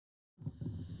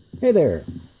Hey there!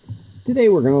 Today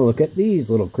we're going to look at these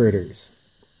little critters.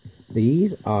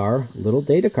 These are little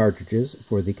data cartridges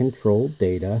for the controlled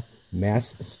data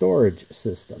mass storage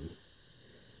system.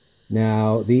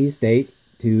 Now these date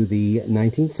to the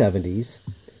 1970s,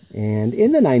 and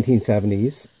in the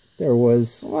 1970s there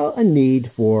was, well, a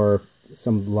need for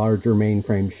some larger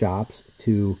mainframe shops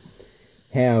to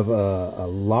have a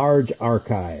large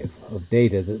archive of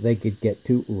data that they could get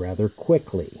to rather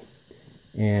quickly.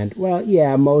 And, well,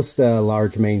 yeah, most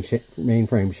large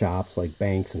mainframe shops, like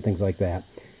banks and things like that,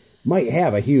 might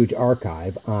have a huge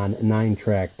archive on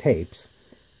 9-track tapes.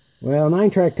 Well,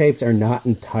 9-track tapes are not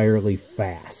entirely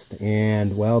fast,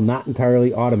 and, well, not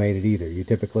entirely automated either. You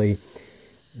typically,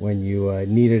 when you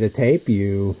needed a tape,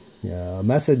 you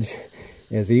message,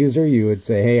 as a user, you would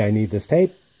say, hey, I need this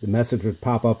tape. The message would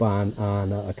pop up on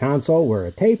a console, where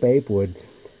a tape ape would,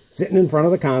 sitting in front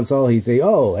of the console, he'd say,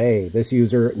 oh, hey, this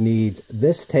user needs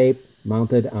this tape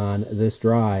mounted on this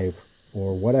drive,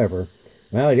 or whatever.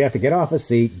 Well, you have to get off a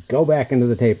seat, go back into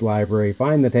the tape library,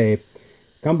 find the tape,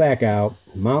 come back out,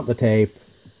 mount the tape,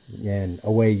 and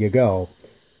away you go.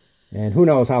 And who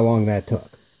knows how long that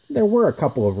took. There were a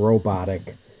couple of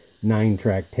robotic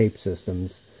 9-track tape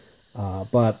systems,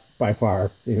 but by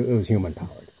far, it was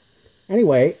human-powered.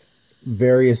 Anyway,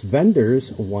 various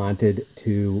vendors wanted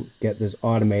to get this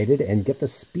automated and get the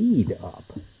speed up.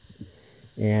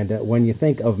 And when you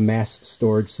think of mass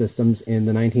storage systems in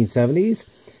the 1970s,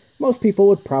 most people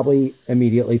would probably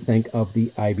immediately think of the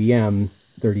IBM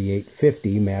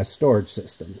 3850 mass storage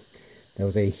system. That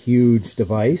was a huge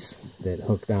device that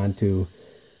hooked onto,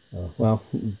 well,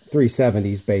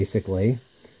 370s basically,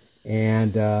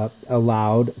 and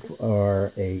allowed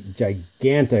for a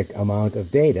gigantic amount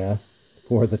of data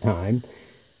for the time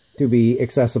to be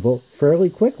accessible fairly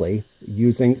quickly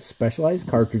using specialized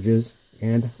cartridges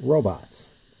and robots.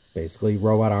 Basically,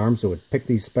 robot arms that would pick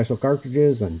these special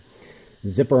cartridges and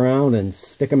zip around and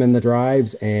stick them in the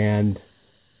drives, and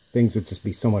things would just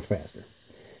be so much faster.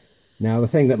 Now, the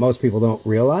thing that most people don't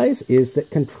realize is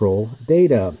that Control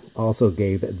Data also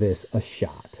gave this a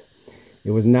shot.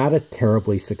 It was not a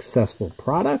terribly successful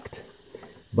product,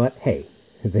 but hey,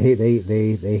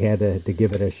 they had to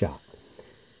give it a shot.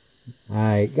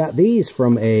 I got these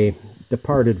from a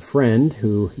departed friend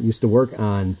who used to work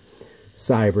on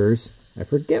cybers. I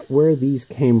forget where these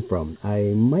came from.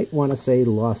 I might want to say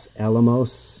Los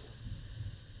Alamos.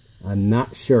 I'm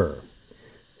not sure.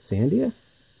 Sandia?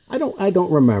 I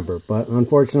don't remember, but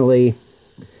unfortunately,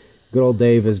 good old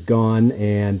Dave is gone,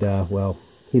 and well,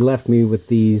 he left me with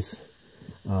these.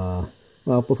 Well,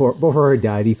 before he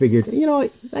died, he figured, you know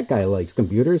what, that guy likes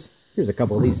computers. Here's a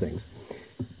couple of these things.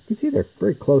 You can see they're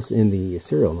very close in the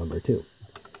serial number, too.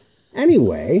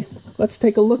 Anyway, let's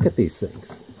take a look at these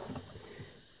things.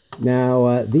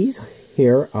 Now, these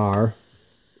here are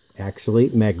actually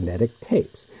magnetic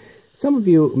tapes. Some of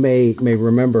you may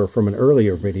remember from an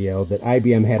earlier video that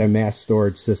IBM had a mass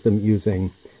storage system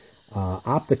using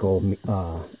optical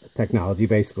technology,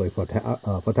 basically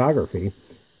photography.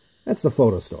 That's the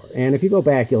PhotoStore. And if you go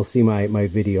back, you'll see my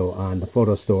video on the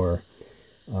PhotoStore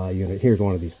unit. Here's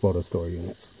one of these PhotoStore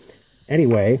units.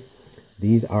 Anyway,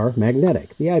 these are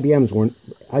magnetic. The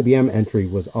IBM entry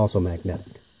was also magnetic.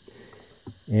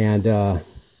 And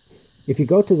if you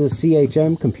go to the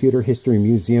CHM Computer History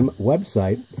Museum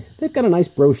website, they've got a nice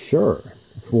brochure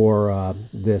for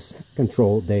this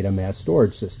controlled data mass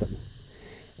storage system.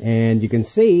 And you can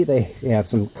see they have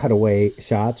some cutaway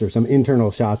shots or some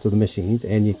internal shots of the machines,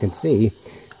 and you can see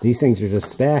these things are just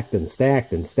stacked and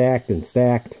stacked and stacked and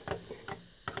stacked.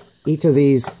 Each of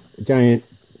these giant,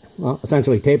 well,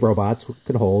 essentially tape robots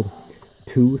could hold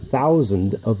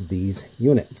 2,000 of these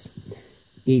units.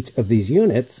 Each of these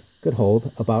units could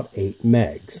hold about 8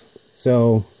 megs.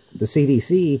 So the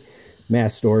CDC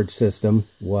mass storage system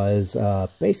was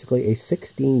basically a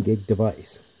 16 gig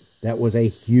device. That was a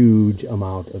huge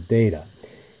amount of data.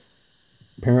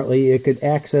 Apparently, it could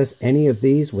access any of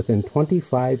these within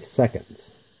 25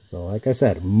 seconds. So, like I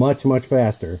said, much, much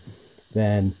faster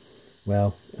than,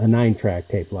 well, a 9-track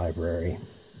tape library.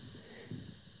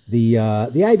 The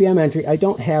IBM entry, I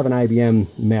don't have an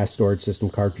IBM mass storage system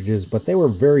cartridges, but they were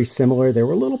very similar. They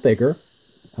were a little bigger.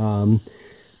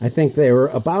 I think they were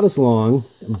about as long,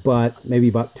 but maybe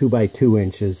about 2 by 2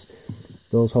 inches.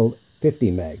 Those hold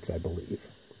 50 megs, I believe.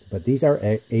 But these are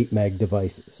 8 meg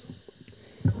devices.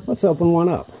 Let's open one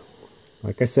up.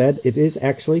 Like I said, it is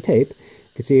actually tape. You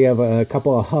can see you have a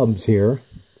couple of hubs here.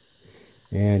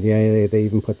 And yeah, they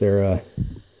even put their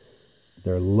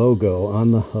logo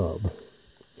on the hub.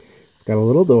 It's got a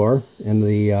little door, and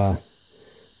the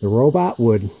robot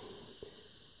would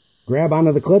grab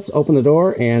onto the clips, open the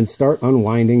door, and start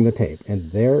unwinding the tape.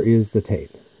 And there is the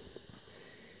tape.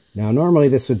 Now, normally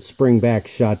this would spring back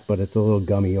shut, but it's a little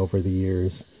gummy over the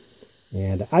years.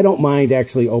 And I don't mind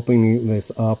actually opening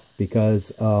this up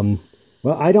because, well,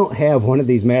 I don't have one of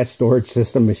these mass storage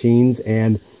system machines.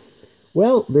 And,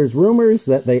 well, there's rumors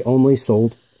that they only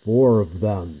sold 4 of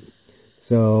them.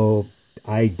 So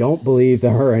I don't believe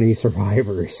there are any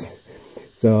survivors.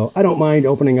 So I don't mind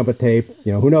opening up a tape.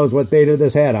 You know, who knows what data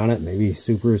this had on it. Maybe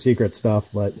super secret stuff,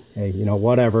 but hey, you know,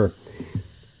 whatever.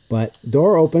 But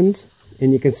door opens,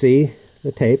 and you can see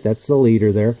the tape. That's the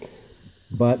leader there.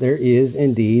 But there is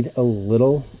indeed a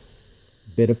little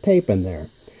bit of tape in there.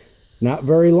 It's not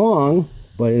very long,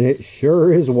 but it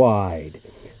sure is wide.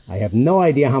 I have no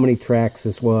idea how many tracks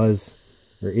this was.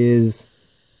 There is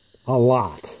a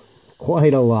lot.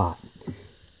 Quite a lot.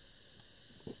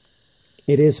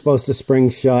 It is supposed to spring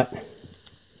shut.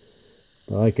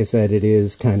 But like I said, it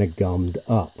is kind of gummed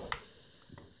up.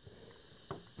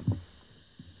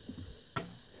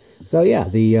 So yeah,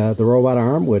 the robot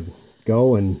arm would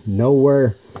go and know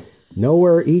where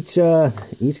each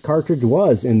cartridge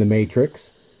was in the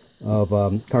matrix of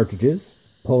cartridges.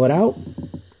 Pull it out,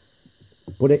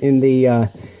 put it in the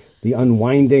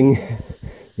unwinding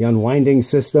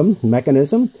system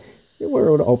mechanism, where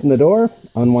it would open the door,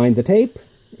 unwind the tape,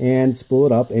 and spool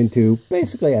it up into,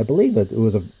 basically, I believe it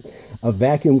was a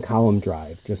vacuum column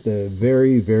drive. Just a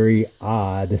very, very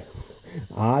odd,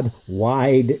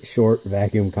 wide, short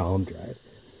vacuum column drive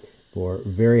for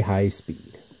very high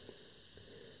speed.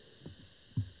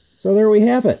 So there we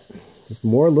have it. Just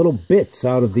more little bits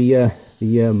out of the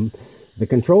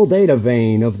control data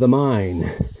vein of the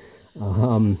mine.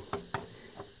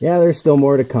 Yeah, there's still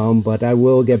more to come, but I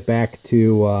will get back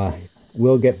to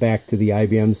the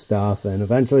IBM stuff, and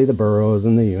eventually the Burroughs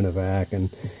and the UNIVAC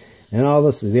and all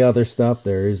the other stuff.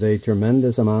 There's a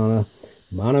tremendous amount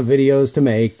of videos to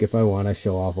make if I want to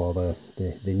show off all the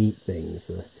neat things,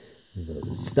 the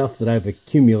stuff that I've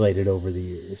accumulated over the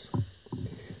years.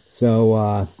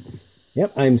 So,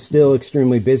 yep, I'm still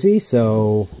extremely busy,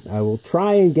 so I will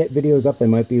try and get videos up. They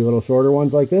might be little shorter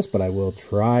ones like this, but I will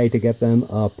try to get them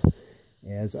up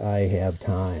as I have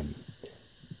time.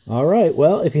 All right,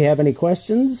 well, if you have any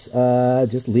questions,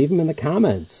 just leave them in the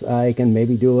comments. I can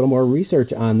maybe do a little more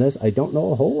research on this. I don't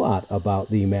know a whole lot about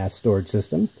the mass storage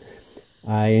system.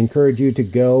 I encourage you to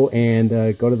go and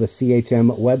go to the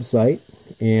CHM website,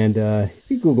 and if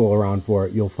you Google around for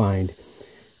it, you'll find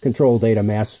control data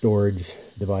mass storage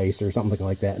device or something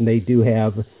like that. And they do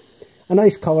have a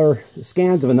nice color,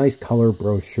 scans of a nice color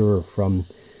brochure from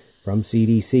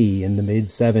CDC in the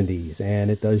mid-70s,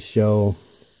 and it does show,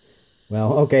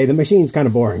 well, okay, the machine's kind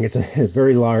of boring. It's a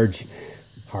very large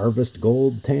Harvest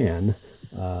Gold Tan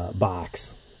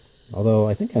box, although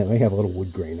I think I might have a little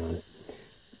wood grain on it.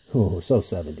 Oh, so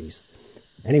 70s.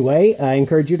 Anyway, I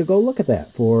encourage you to go look at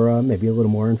that for maybe a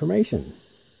little more information.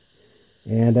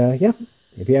 And yeah,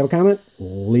 if you have a comment,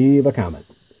 leave a comment.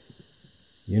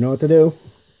 You know what to do.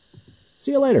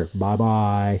 See you later.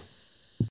 Bye-bye.